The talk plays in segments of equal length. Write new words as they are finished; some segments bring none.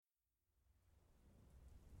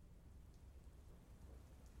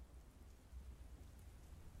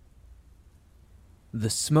The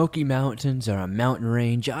Smoky Mountains are a mountain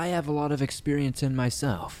range I have a lot of experience in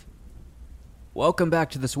myself. Welcome back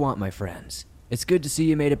to the swamp, my friends. It's good to see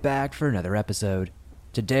you made it back for another episode.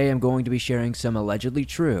 Today I'm going to be sharing some allegedly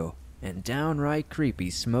true and downright creepy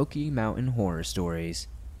Smoky Mountain horror stories.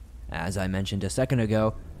 As I mentioned a second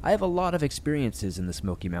ago, I have a lot of experiences in the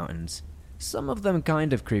Smoky Mountains. Some of them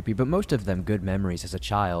kind of creepy, but most of them good memories as a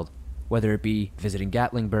child, whether it be visiting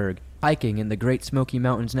Gatlinburg, hiking in the Great Smoky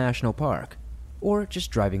Mountains National Park, or just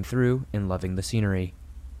driving through and loving the scenery.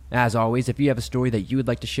 As always, if you have a story that you would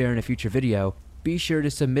like to share in a future video, be sure to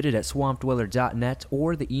submit it at swampdweller.net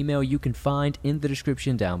or the email you can find in the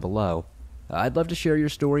description down below. I'd love to share your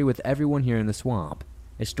story with everyone here in the swamp.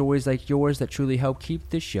 It's stories like yours that truly help keep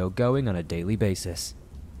this show going on a daily basis.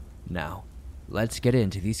 Now, let's get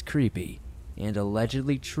into these creepy and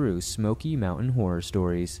allegedly true Smoky Mountain horror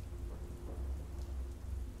stories.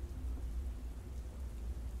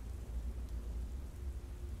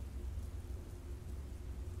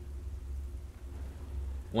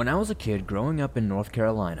 When I was a kid growing up in North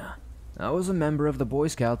Carolina, I was a member of the Boy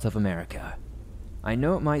Scouts of America. I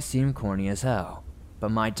know it might seem corny as hell,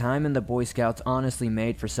 but my time in the Boy Scouts honestly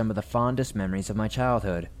made for some of the fondest memories of my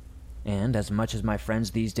childhood. And as much as my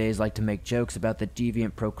friends these days like to make jokes about the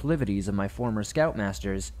deviant proclivities of my former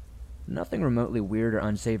scoutmasters, nothing remotely weird or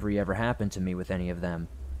unsavory ever happened to me with any of them.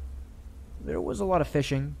 There was a lot of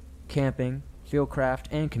fishing, camping, fieldcraft,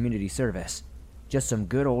 and community service. Just some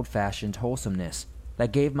good old-fashioned wholesomeness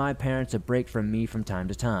that gave my parents a break from me from time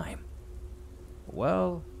to time.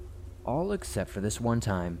 Well, all except for this one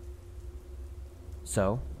time.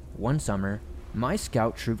 So, one summer, my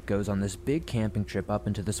scout troop goes on this big camping trip up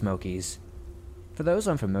into the Smokies. For those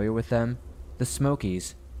unfamiliar with them, the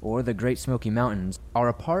Smokies, or the Great Smoky Mountains, are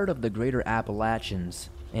a part of the Greater Appalachians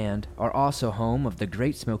and are also home of the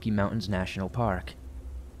Great Smoky Mountains National Park,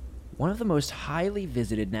 one of the most highly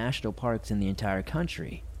visited national parks in the entire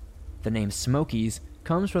country. The name Smokies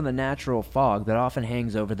comes from the natural fog that often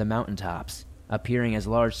hangs over the mountaintops, appearing as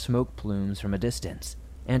large smoke plumes from a distance,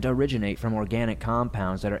 and originate from organic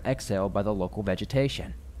compounds that are exhaled by the local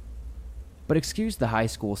vegetation. But excuse the high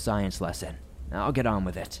school science lesson, I'll get on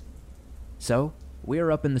with it. So, we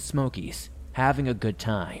are up in the Smokies, having a good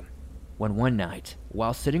time, when one night,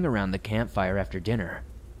 while sitting around the campfire after dinner,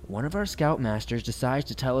 one of our scoutmasters decides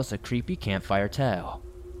to tell us a creepy campfire tale.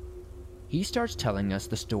 He starts telling us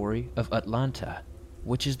the story of Atlanta,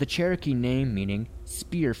 which is the Cherokee name meaning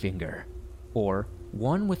spearfinger, or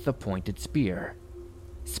one with the pointed spear.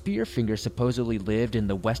 Spearfinger supposedly lived in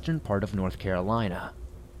the western part of North Carolina,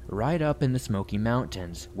 right up in the Smoky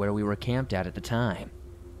Mountains where we were camped at the time,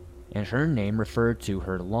 and her name referred to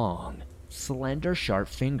her long, slender, sharp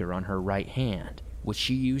finger on her right hand, which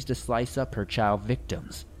she used to slice up her child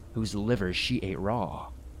victims, whose livers she ate raw.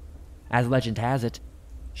 As legend has it,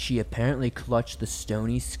 she apparently clutched the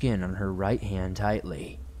stony skin on her right hand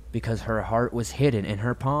tightly, because her heart was hidden in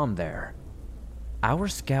her palm there. Our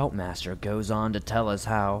scoutmaster goes on to tell us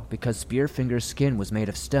how, because Spearfinger's skin was made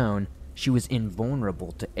of stone, she was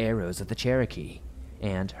invulnerable to arrows of the Cherokee,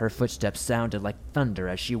 and her footsteps sounded like thunder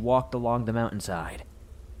as she walked along the mountainside.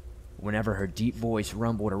 Whenever her deep voice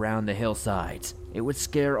rumbled around the hillsides, it would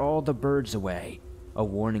scare all the birds away, a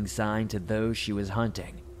warning sign to those she was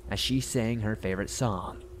hunting, as she sang her favorite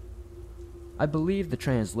song. I believe the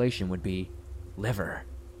translation would be, "Liver,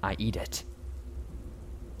 I eat it."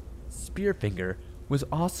 Spearfinger was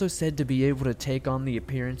also said to be able to take on the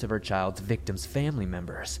appearance of her child's victims' family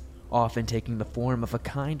members, often taking the form of a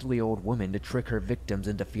kindly old woman to trick her victims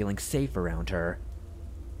into feeling safe around her.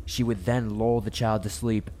 She would then lull the child to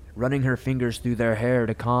sleep, running her fingers through their hair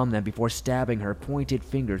to calm them before stabbing her pointed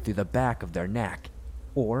finger through the back of their neck,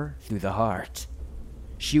 or through the heart.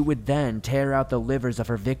 She would then tear out the livers of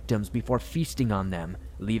her victims before feasting on them,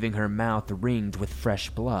 leaving her mouth ringed with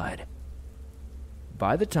fresh blood.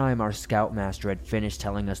 By the time our scoutmaster had finished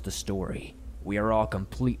telling us the story, we are all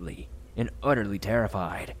completely and utterly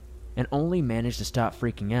terrified, and only managed to stop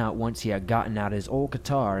freaking out once he had gotten out his old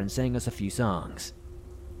guitar and sang us a few songs.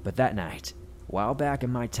 But that night, while back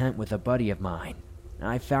in my tent with a buddy of mine,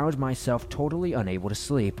 I found myself totally unable to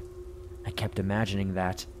sleep. I kept imagining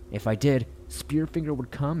that, if I did, Spearfinger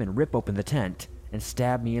would come and rip open the tent and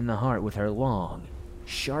stab me in the heart with her long,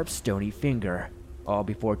 sharp, stony finger, all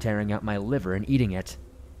before tearing out my liver and eating it.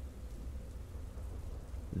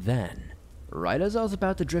 Then, right as I was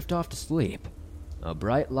about to drift off to sleep, a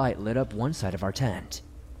bright light lit up one side of our tent.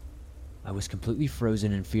 I was completely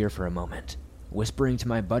frozen in fear for a moment, whispering to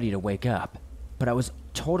my buddy to wake up, but I was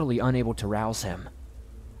totally unable to rouse him.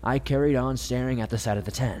 I carried on staring at the side of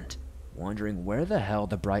the tent, wondering where the hell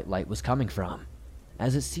the bright light was coming from,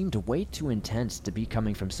 as it seemed way too intense to be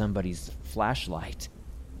coming from somebody's flashlight.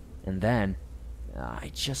 And then,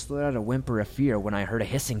 I just let out a whimper of fear when I heard a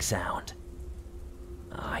hissing sound.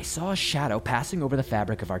 I saw a shadow passing over the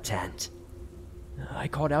fabric of our tent. I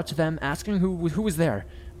called out to them, asking who was there,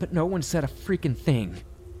 but no one said a freaking thing.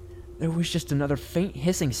 There was just another faint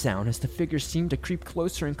hissing sound as the figure seemed to creep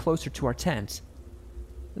closer and closer to our tent.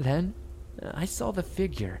 Then, I saw the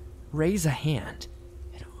figure raise a hand,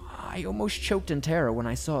 and I almost choked in terror when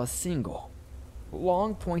I saw a single,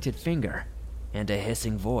 long pointed finger, and a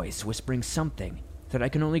hissing voice whispering something that I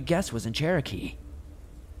can only guess was in Cherokee.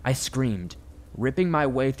 I screamed, ripping my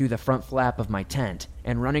way through the front flap of my tent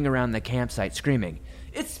and running around the campsite screaming,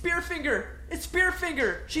 "It's Spearfinger! It's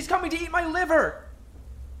Spearfinger! She's coming to eat my liver!"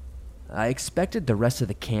 I expected the rest of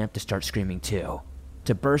the camp to start screaming too,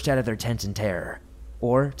 to burst out of their tents in terror,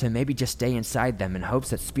 or to maybe just stay inside them in hopes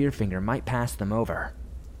that Spearfinger might pass them over.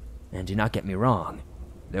 And do not get me wrong,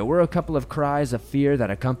 there were a couple of cries of fear that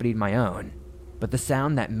accompanied my own, but the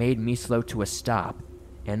sound that made me slow to a stop,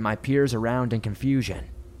 and my peers around in confusion,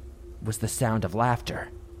 was the sound of laughter.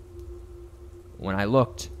 When I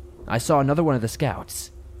looked, I saw another one of the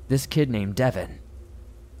scouts, this kid named Devin.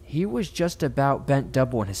 He was just about bent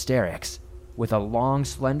double in hysterics, with a long,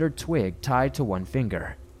 slender twig tied to one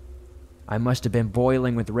finger. I must have been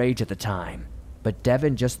boiling with rage at the time, but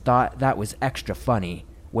Devin just thought that was extra funny,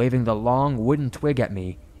 waving the long wooden twig at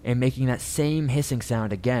me and making that same hissing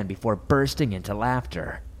sound again before bursting into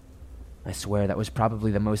laughter. I swear that was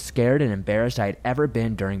probably the most scared and embarrassed I had ever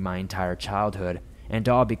been during my entire childhood, and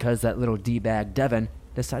all because that little D-bag Devin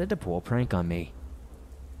decided to pull a prank on me.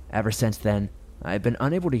 Ever since then, I've been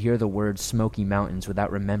unable to hear the word Smoky Mountains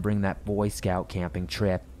without remembering that Boy Scout camping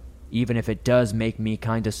trip, even if it does make me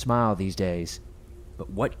kinda smile these days. But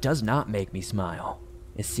what does not make me smile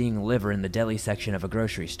is seeing liver in the deli section of a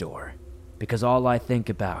grocery store, because all I think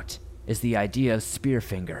about is the idea of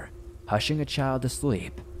Spearfinger hushing a child to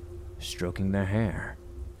sleep, stroking their hair,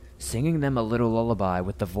 singing them a little lullaby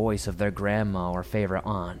with the voice of their grandma or favorite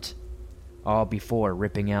aunt, all before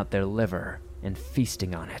ripping out their liver and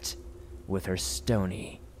feasting on it, with her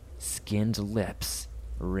stony, skinned lips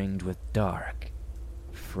ringed with dark,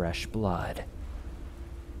 fresh blood.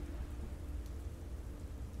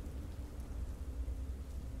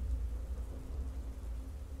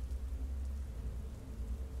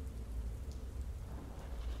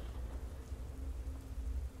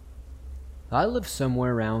 I live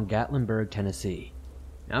somewhere around Gatlinburg, Tennessee.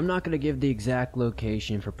 I'm not going to give the exact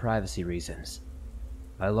location for privacy reasons.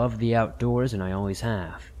 I love the outdoors and I always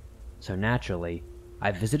have, so naturally,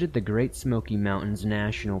 I visited the Great Smoky Mountains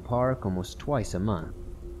National Park almost twice a month.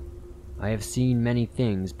 I have seen many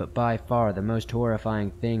things, but by far the most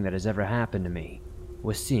horrifying thing that has ever happened to me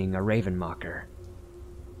was seeing a raven mocker.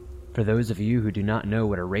 For those of you who do not know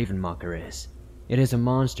what a raven mocker is, it is a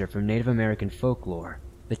monster from Native American folklore,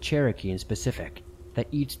 the Cherokee in specific, that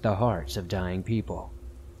eats the hearts of dying people.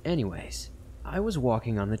 Anyways, I was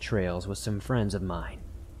walking on the trails with some friends of mine,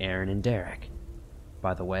 Aaron and Derek.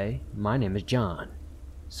 By the way, my name is John.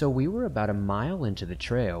 So we were about a mile into the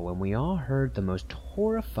trail when we all heard the most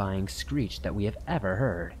horrifying screech that we have ever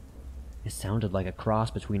heard. It sounded like a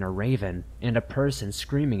cross between a raven and a person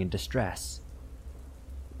screaming in distress.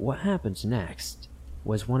 What happens next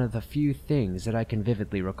was one of the few things that I can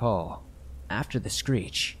vividly recall. After the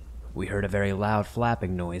screech, we heard a very loud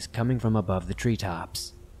flapping noise coming from above the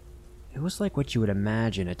treetops. It was like what you would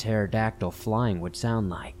imagine a pterodactyl flying would sound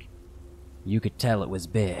like. You could tell it was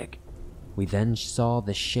big. We then saw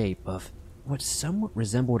the shape of what somewhat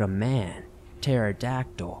resembled a man,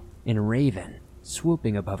 pterodactyl, and raven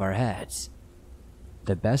swooping above our heads.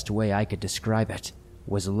 The best way I could describe it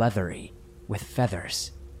was leathery, with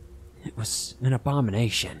feathers. It was an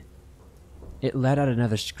abomination. It let out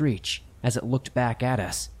another screech as it looked back at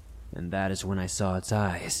us, and that is when I saw its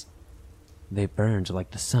eyes. They burned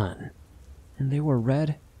like the sun, and they were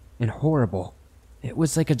red and horrible. It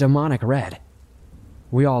was like a demonic red.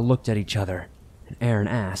 We all looked at each other, and Aaron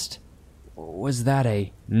asked, "Was that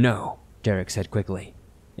a—" "No," Derek said quickly.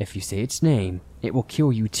 "If you say its name, it will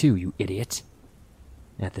kill you too, you idiot."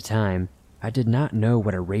 At the time, I did not know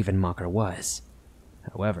what a raven mocker was.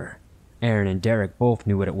 However, Aaron and Derek both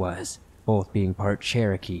knew what it was, both being part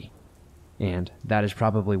Cherokee. And that is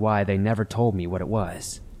probably why they never told me what it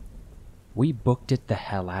was. We booked it the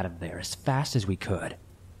hell out of there as fast as we could.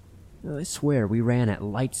 I swear we ran at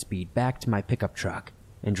light speed back to my pickup truck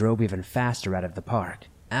and drove even faster out of the park.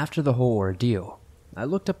 After the whole ordeal, I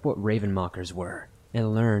looked up what raven mockers were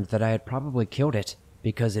and learned that I had probably killed it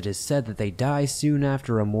because it is said that they die soon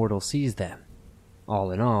after a mortal sees them. All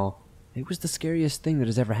in all, it was the scariest thing that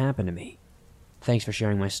has ever happened to me. Thanks for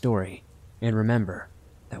sharing my story, and remember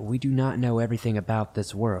that we do not know everything about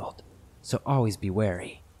this world, so always be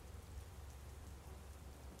wary.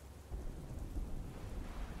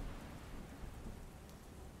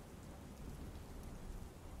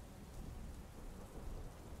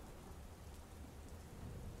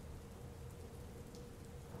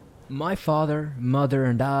 My father, mother,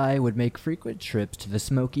 and I would make frequent trips to the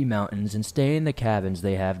Smoky Mountains and stay in the cabins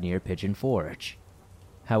they have near Pigeon Forge.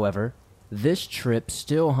 However, this trip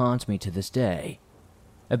still haunts me to this day.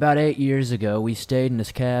 About 8 years ago, we stayed in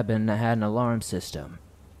this cabin that had an alarm system.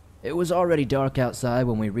 It was already dark outside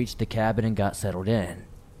when we reached the cabin and got settled in.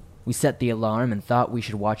 We set the alarm and thought we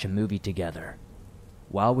should watch a movie together.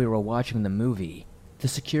 While we were watching the movie, the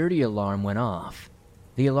security alarm went off.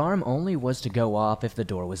 The alarm only was to go off if the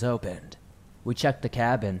door was opened. We checked the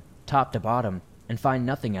cabin, top to bottom, and find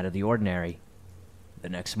nothing out of the ordinary. The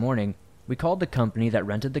next morning, we called the company that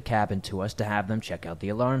rented the cabin to us to have them check out the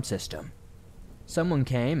alarm system. Someone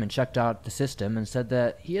came and checked out the system and said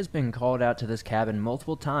that he has been called out to this cabin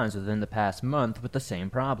multiple times within the past month with the same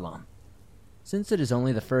problem. Since it is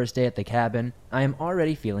only the first day at the cabin, I am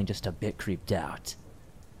already feeling just a bit creeped out.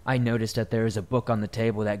 I noticed that there is a book on the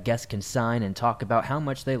table that guests can sign and talk about how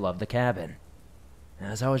much they love the cabin.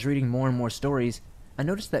 As I was reading more and more stories, I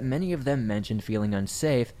noticed that many of them mentioned feeling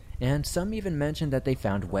unsafe, and some even mentioned that they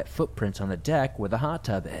found wet footprints on the deck where the hot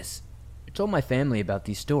tub is. I told my family about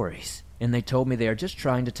these stories, and they told me they are just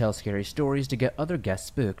trying to tell scary stories to get other guests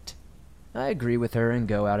spooked. I agree with her and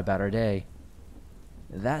go out about our day.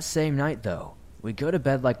 That same night, though, we go to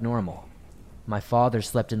bed like normal. My father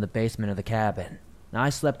slept in the basement of the cabin. I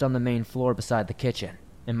slept on the main floor beside the kitchen,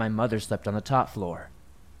 and my mother slept on the top floor.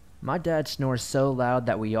 My dad snores so loud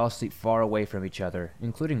that we all sleep far away from each other,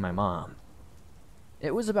 including my mom.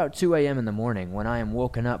 It was about 2 a.m. in the morning when I am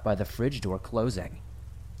woken up by the fridge door closing.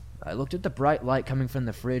 I looked at the bright light coming from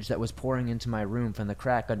the fridge that was pouring into my room from the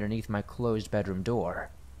crack underneath my closed bedroom door.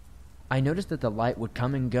 I noticed that the light would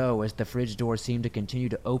come and go as the fridge door seemed to continue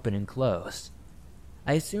to open and close.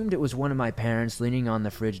 I assumed it was one of my parents leaning on the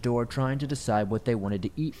fridge door trying to decide what they wanted to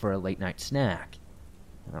eat for a late-night snack.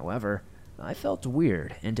 However, I felt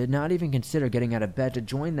weird and did not even consider getting out of bed to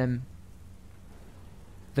join them.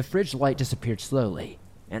 The fridge light disappeared slowly,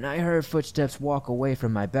 and I heard footsteps walk away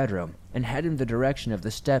from my bedroom and head in the direction of the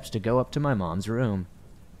steps to go up to my mom's room.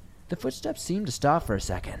 The footsteps seemed to stop for a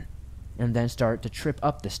second, and then start to trip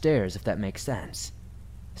up the stairs, if that makes sense.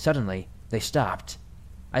 Suddenly, they stopped.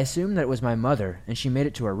 I assumed that it was my mother and she made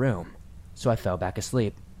it to her room, so I fell back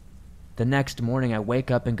asleep. The next morning I wake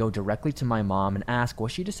up and go directly to my mom and ask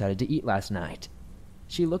what she decided to eat last night.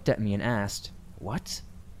 She looked at me and asked, "What?"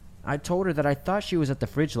 I told her that I thought she was at the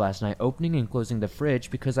fridge last night opening and closing the fridge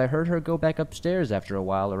because I heard her go back upstairs after a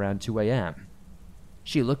while around 2 a.m.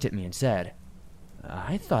 She looked at me and said,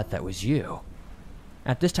 "I thought that was you."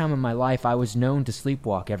 At this time of my life I was known to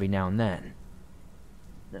sleepwalk every now and then.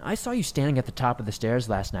 "I saw you standing at the top of the stairs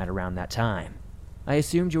last night around that time. I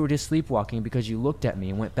assumed you were just sleepwalking because you looked at me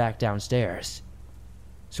and went back downstairs."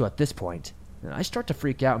 So at this point, I start to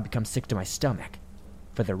freak out and become sick to my stomach.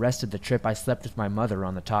 For the rest of the trip, I slept with my mother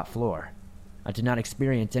on the top floor. I did not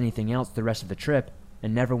experience anything else the rest of the trip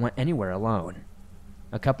and never went anywhere alone.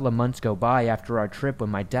 A couple of months go by after our trip when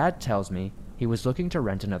my dad tells me he was looking to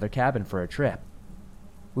rent another cabin for a trip.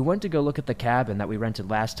 We went to go look at the cabin that we rented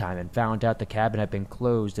last time and found out the cabin had been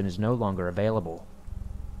closed and is no longer available.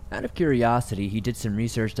 Out of curiosity, he did some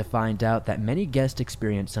research to find out that many guests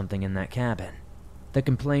experienced something in that cabin. The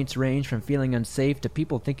complaints range from feeling unsafe to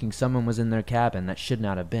people thinking someone was in their cabin that should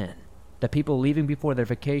not have been, to people leaving before their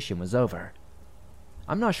vacation was over.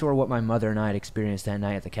 I'm not sure what my mother and I had experienced that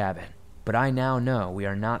night at the cabin, but I now know we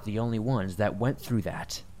are not the only ones that went through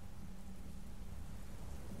that.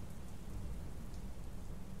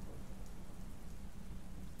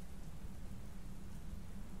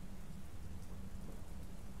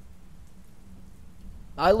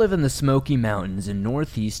 I live in the Smoky Mountains in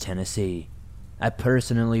northeast Tennessee. I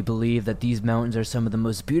personally believe that these mountains are some of the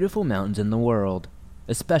most beautiful mountains in the world,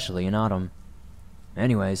 especially in autumn.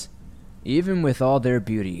 Anyways, even with all their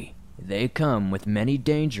beauty, they come with many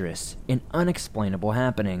dangerous and unexplainable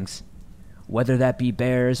happenings. Whether that be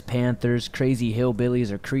bears, panthers, crazy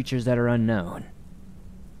hillbillies, or creatures that are unknown.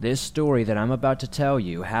 This story that I'm about to tell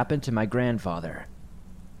you happened to my grandfather.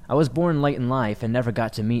 I was born late in life and never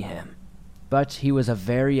got to meet him. But he was a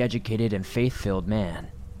very educated and faith-filled man.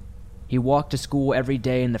 He walked to school every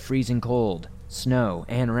day in the freezing cold, snow,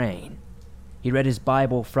 and rain. He read his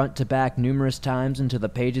Bible front to back numerous times until the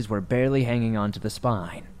pages were barely hanging onto the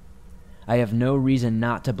spine. I have no reason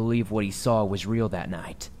not to believe what he saw was real that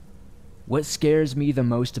night. What scares me the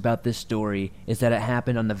most about this story is that it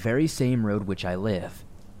happened on the very same road which I live.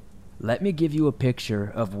 Let me give you a picture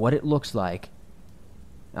of what it looks like.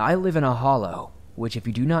 I live in a hollow, which if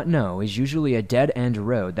you do not know is usually a dead-end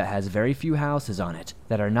road that has very few houses on it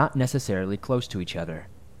that are not necessarily close to each other.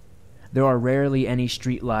 There are rarely any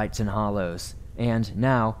street lights in hollows, and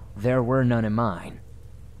now there were none in mine.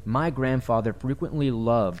 My grandfather frequently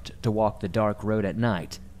loved to walk the dark road at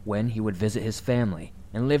night when he would visit his family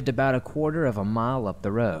and lived about a quarter of a mile up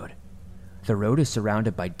the road. The road is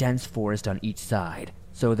surrounded by dense forest on each side,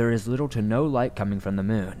 so there is little to no light coming from the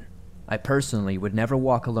moon. I personally would never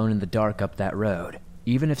walk alone in the dark up that road,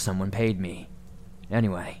 even if someone paid me.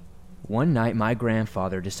 Anyway, one night my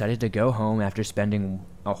grandfather decided to go home after spending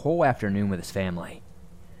a whole afternoon with his family.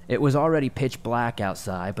 It was already pitch black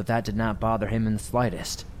outside, but that did not bother him in the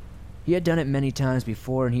slightest. He had done it many times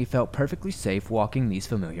before, and he felt perfectly safe walking these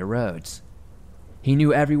familiar roads. He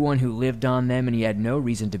knew everyone who lived on them, and he had no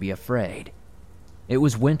reason to be afraid. It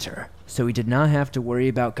was winter, so he did not have to worry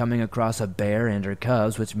about coming across a bear and her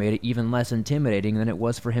cubs, which made it even less intimidating than it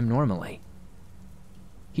was for him normally.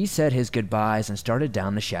 He said his goodbyes and started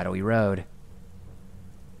down the shadowy road.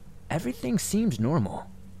 Everything seemed normal,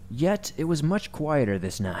 yet it was much quieter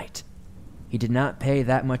this night. He did not pay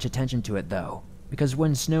that much attention to it though, because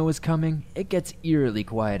when snow is coming, it gets eerily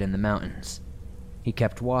quiet in the mountains. He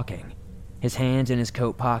kept walking, his hands in his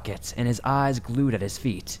coat pockets and his eyes glued at his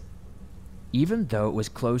feet. Even though it was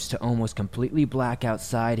close to almost completely black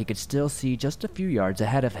outside, he could still see just a few yards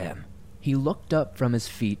ahead of him. He looked up from his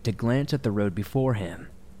feet to glance at the road before him,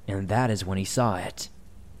 and that is when he saw it.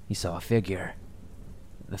 He saw a figure.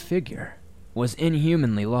 The figure was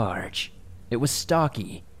inhumanly large. It was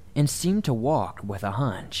stocky and seemed to walk with a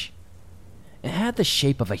hunch. It had the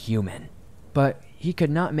shape of a human, but he could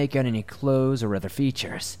not make out any clothes or other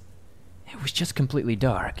features. It was just completely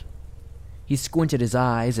dark. He squinted his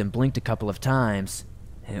eyes and blinked a couple of times,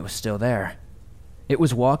 and it was still there. It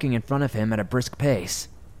was walking in front of him at a brisk pace.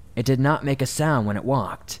 It did not make a sound when it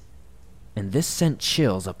walked, and this sent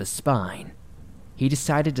chills up his spine. He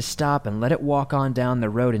decided to stop and let it walk on down the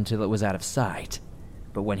road until it was out of sight,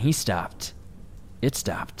 but when he stopped, it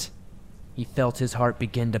stopped. He felt his heart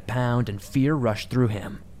begin to pound and fear rushed through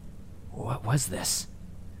him. What was this?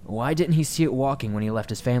 Why didn't he see it walking when he left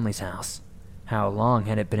his family's house? How long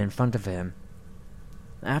had it been in front of him?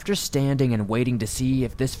 After standing and waiting to see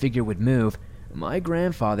if this figure would move, my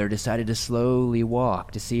grandfather decided to slowly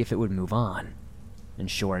walk to see if it would move on. And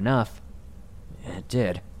sure enough, it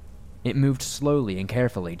did. It moved slowly and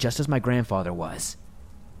carefully, just as my grandfather was.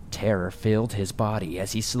 Terror filled his body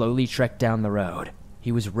as he slowly trekked down the road.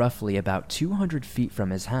 He was roughly about 200 feet from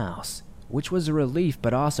his house, which was a relief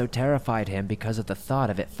but also terrified him because of the thought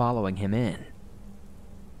of it following him in.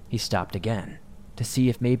 He stopped again, to see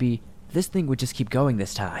if maybe this thing would just keep going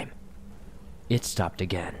this time. It stopped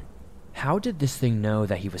again. How did this thing know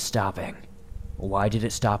that he was stopping? Why did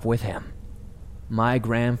it stop with him? My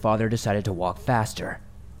grandfather decided to walk faster.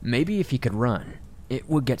 Maybe if he could run, it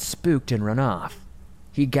would get spooked and run off.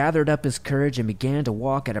 He gathered up his courage and began to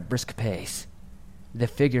walk at a brisk pace. The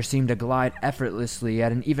figure seemed to glide effortlessly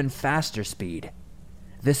at an even faster speed.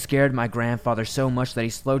 This scared my grandfather so much that he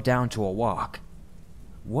slowed down to a walk.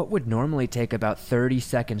 What would normally take about 30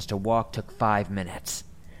 seconds to walk took 5 minutes.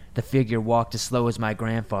 The figure walked as slow as my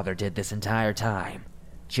grandfather did this entire time.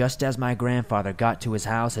 Just as my grandfather got to his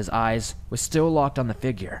house, his eyes were still locked on the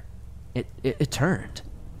figure. It turned.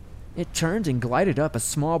 It turned and glided up a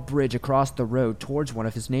small bridge across the road towards one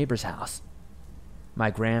of his neighbor's house. My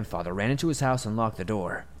grandfather ran into his house and locked the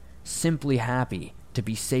door, simply happy to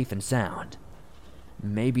be safe and sound.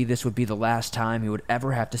 Maybe this would be the last time he would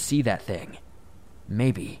ever have to see that thing.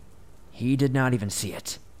 Maybe he did not even see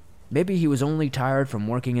it. Maybe he was only tired from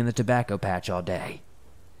working in the tobacco patch all day.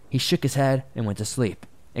 He shook his head and went to sleep,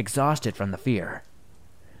 exhausted from the fear.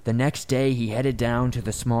 The next day he headed down to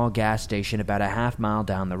the small gas station about a half-mile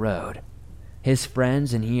down the road. His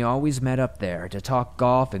friends and he always met up there to talk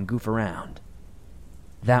golf and goof around.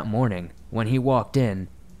 That morning, when he walked in,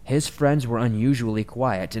 his friends were unusually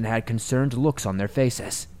quiet and had concerned looks on their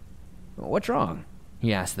faces. "What's wrong?"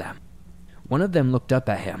 he asked them. One of them looked up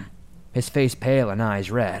at him, his face pale and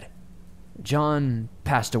eyes red. "John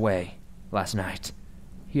passed away last night.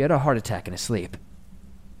 He had a heart attack in his sleep."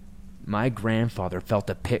 My grandfather felt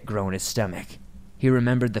a pit grow in his stomach. He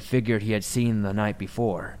remembered the figure he had seen the night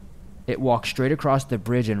before. It walked straight across the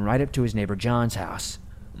bridge and right up to his neighbor John's house.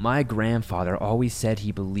 My grandfather always said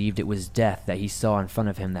he believed it was death that he saw in front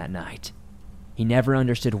of him that night. He never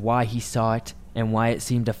understood why he saw it and why it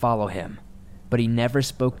seemed to follow him, but he never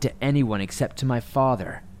spoke to anyone except to my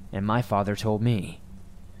father, and my father told me.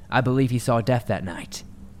 I believe he saw death that night,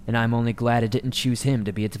 and I'm only glad it didn't choose him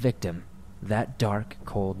to be its victim that dark,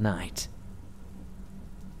 cold night.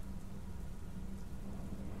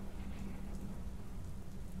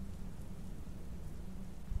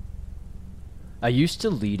 I used to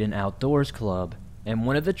lead an outdoors club, and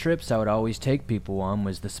one of the trips I would always take people on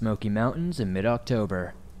was the Smoky Mountains in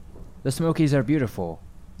mid-October. The Smokies are beautiful,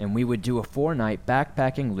 and we would do a 4-night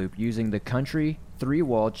backpacking loop using the country,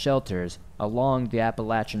 3-walled shelters along the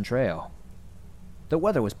Appalachian Trail. The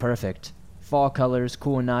weather was perfect. Fall colors,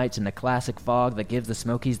 cool nights, and the classic fog that gives the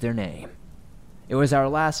Smokies their name. It was our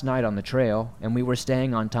last night on the trail, and we were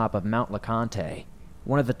staying on top of Mount LeConte,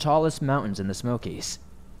 one of the tallest mountains in the Smokies.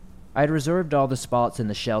 I had reserved all the spots in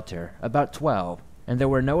the shelter, about 12, and there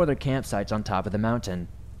were no other campsites on top of the mountain,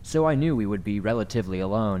 so I knew we would be relatively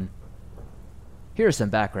alone. Here's some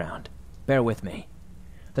background. Bear with me.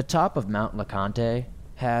 The top of Mount LeConte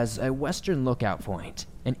has a western lookout point,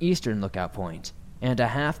 an eastern lookout point, and a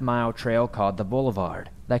half-mile trail called the Boulevard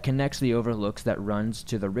that connects the overlooks that runs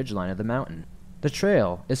to the ridgeline of the mountain. The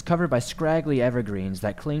trail is covered by scraggly evergreens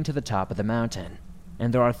that cling to the top of the mountain,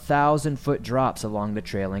 and there are 1,000-foot drops along the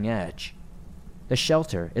trailing edge. The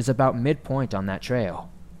shelter is about midpoint on that trail.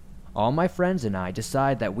 All my friends and I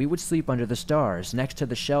decided that we would sleep under the stars next to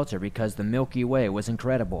the shelter because the Milky Way was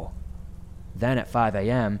incredible. Then at 5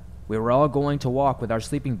 a.m., we were all going to walk with our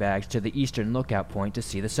sleeping bags to the eastern lookout point to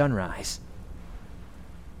see the sunrise.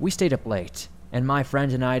 We stayed up late, and my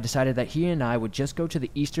friend and I decided that he and I would just go to the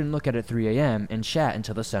eastern lookout at 3 a.m. and chat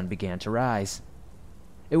until the sun began to rise.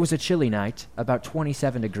 It was a chilly night, about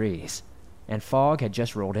 27 degrees, and fog had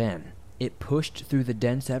just rolled in. It pushed through the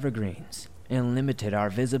dense evergreens and limited our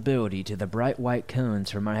visibility to the bright white cones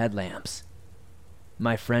from our headlamps.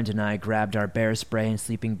 My friend and I grabbed our bear spray and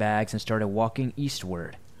sleeping bags and started walking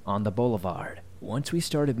eastward on the boulevard. Once we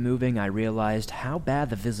started moving, I realized how bad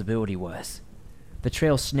the visibility was. The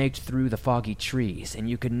trail snaked through the foggy trees, and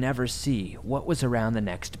you could never see what was around the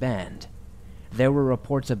next bend. There were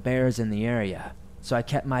reports of bears in the area, so I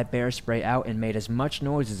kept my bear spray out and made as much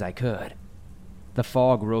noise as I could. The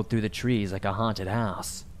fog rolled through the trees like a haunted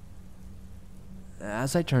house.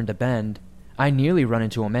 As I turned a bend, I nearly run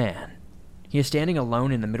into a man. He is standing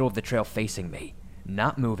alone in the middle of the trail facing me,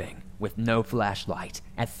 not moving, with no flashlight,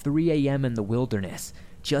 at 3 a.m. in the wilderness,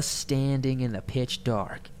 just standing in the pitch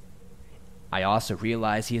dark. I also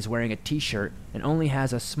realize he is wearing a t-shirt and only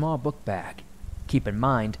has a small book bag. Keep in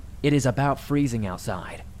mind, it is about freezing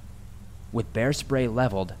outside. With bear spray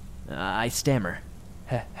leveled, I stammer,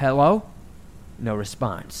 "Hello?" No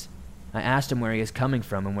response. I asked him where he is coming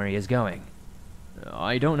from and where he is going.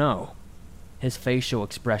 "I don't know." His facial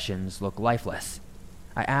expressions look lifeless.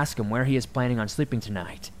 I ask him where he is planning on sleeping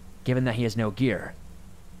tonight, given that he has no gear.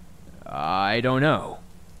 "I don't know.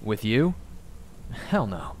 With you?" Hell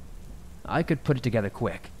no. I could put it together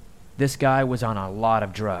quick. This guy was on a lot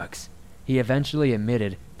of drugs. He eventually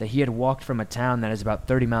admitted that he had walked from a town that is about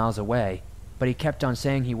 30 miles away, but he kept on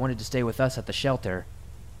saying he wanted to stay with us at the shelter.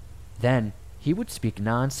 Then, he would speak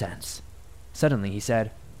nonsense. Suddenly he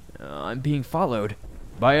said, "I'm being followed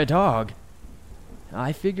by a dog."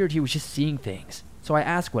 I figured he was just seeing things, so I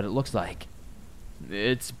asked what it looks like.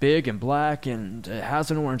 "It's big and black and it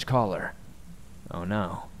has an orange collar." Oh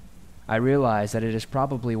no. I realize that it is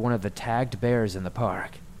probably one of the tagged bears in the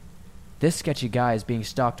park. This sketchy guy is being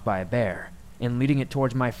stalked by a bear and leading it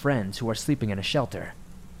towards my friends who are sleeping in a shelter.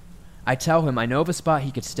 I tell him I know of a spot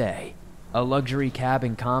he could stay, a luxury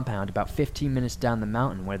cabin compound about 15 minutes down the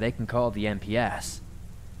mountain where they can call the MPS.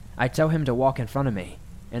 I tell him to walk in front of me,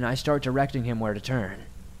 and I start directing him where to turn.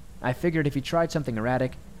 I figured if he tried something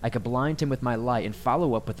erratic, I could blind him with my light and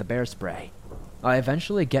follow up with the bear spray. I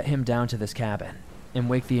eventually get him down to this cabin and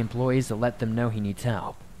wake the employees to let them know he needs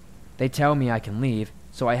help. They tell me I can leave,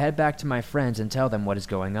 so I head back to my friends and tell them what is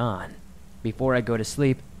going on. Before I go to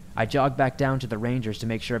sleep, I jog back down to the rangers to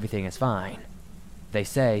make sure everything is fine. They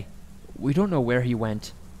say, "We don't know where he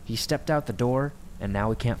went. He stepped out the door, and now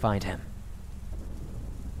we can't find him."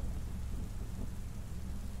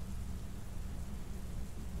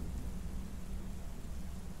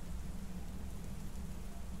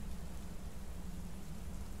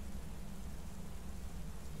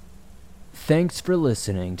 Thanks for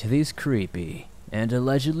listening to these creepy and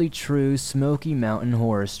allegedly true Smoky Mountain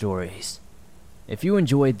horror stories. If you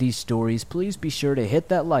enjoyed these stories, please be sure to hit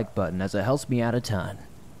that like button as it helps me out a ton.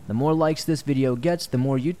 The more likes this video gets, the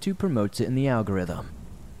more YouTube promotes it in the algorithm.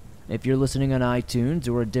 If you're listening on iTunes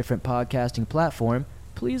or a different podcasting platform,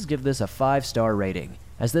 please give this a 5-star rating,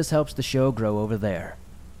 as this helps the show grow over there.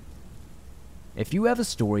 If you have a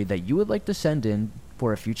story that you would like to send in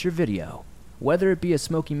for a future video, Whether it be a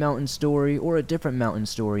Smoky Mountain story or a different mountain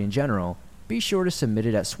story in general, be sure to submit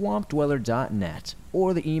it at swampdweller.net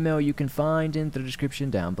or the email you can find in the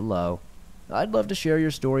description down below. I'd love to share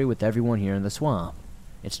your story with everyone here in the swamp.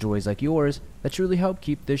 It's stories like yours that truly help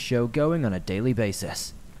keep this show going on a daily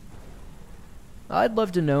basis. I'd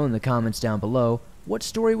love to know in the comments down below what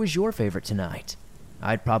story was your favorite tonight.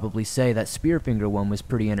 I'd probably say that Spearfinger one was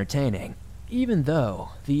pretty entertaining, even though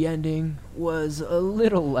the ending was a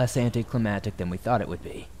little less anticlimactic than we thought it would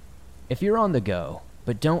be. If you're on the go,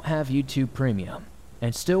 but don't have YouTube Premium,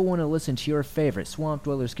 and still want to listen to your favorite Swamp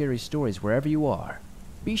Dweller scary stories wherever you are,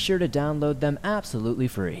 be sure to download them absolutely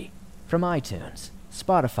free from iTunes,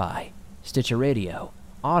 Spotify, Stitcher Radio,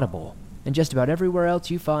 Audible, and just about everywhere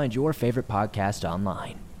else you find your favorite podcast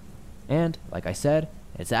online. And, like I said,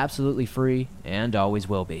 it's absolutely free and always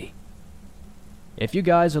will be. If you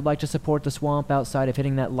guys would like to support the swamp outside of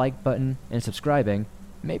hitting that like button and subscribing,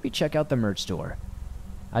 maybe check out the merch store.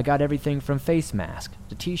 I got everything from face masks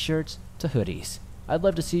to t-shirts to hoodies. I'd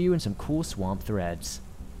love to see you in some cool swamp threads.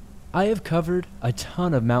 I have covered a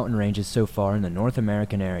ton of mountain ranges so far in the North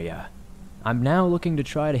American area. I'm now looking to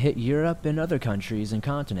try to hit Europe and other countries and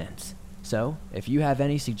continents. So, if you have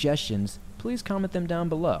any suggestions, please comment them down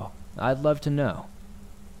below. I'd love to know.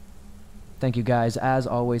 Thank you guys, as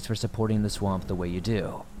always, for supporting the swamp the way you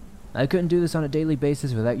do. I couldn't do this on a daily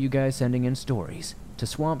basis without you guys sending in stories to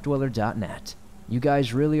swampdweller.net. You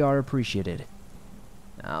guys really are appreciated.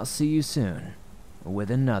 I'll see you soon with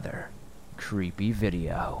another creepy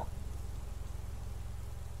video.